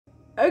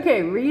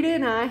Okay, Rita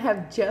and I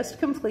have just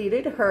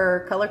completed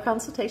her color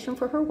consultation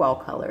for her wall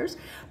colors.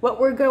 What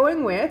we're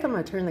going with, I'm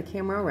going to turn the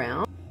camera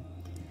around.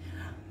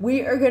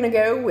 We are going to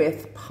go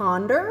with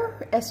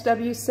Ponder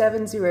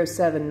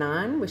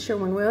SW7079 with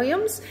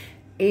Sherwin-Williams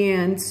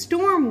and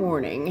Storm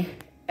Warning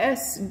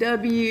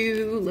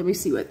SW, let me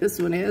see what this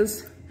one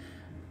is,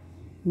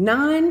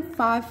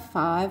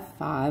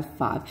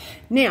 95555.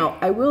 Now,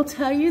 I will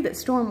tell you that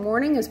Storm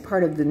Warning is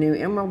part of the new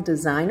Emerald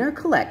Designer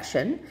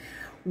collection,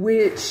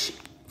 which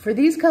for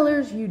these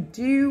colors, you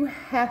do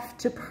have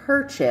to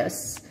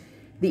purchase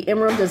the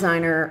Emerald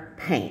Designer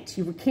paint.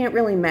 You can't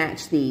really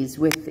match these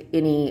with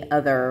any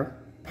other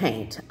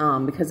paint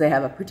because they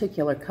have a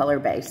particular color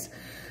base.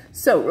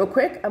 So real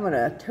quick, I'm going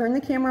to turn the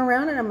camera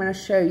around and I'm going to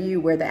show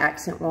you where the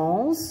accent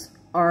walls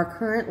are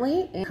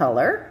currently in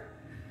color.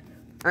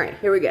 All right,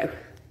 here we go.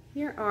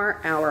 Here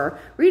are our,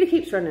 Rita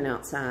keeps running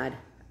outside.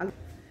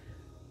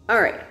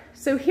 All right,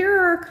 so here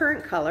are our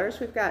current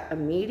colors. We've got a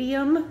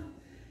medium,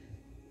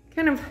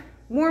 kind of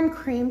warm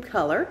cream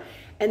color,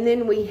 and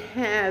then we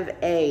have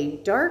a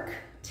dark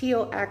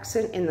teal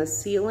accent in the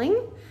ceiling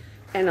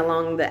and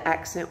along the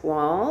accent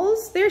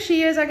walls. There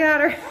she is, I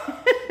got her.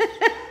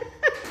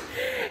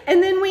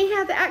 And then we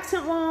have the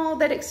accent wall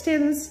that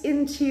extends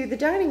into the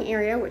dining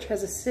area, which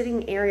has a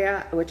sitting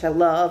area, which I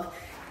love,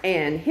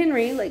 and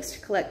Henry likes to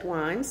collect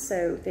wines,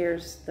 so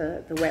there's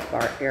the wet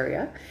bar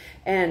area.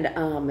 And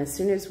as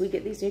soon as we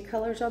get these new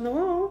colors on the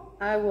wall,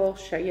 I will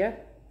show you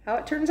how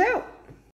it turns out.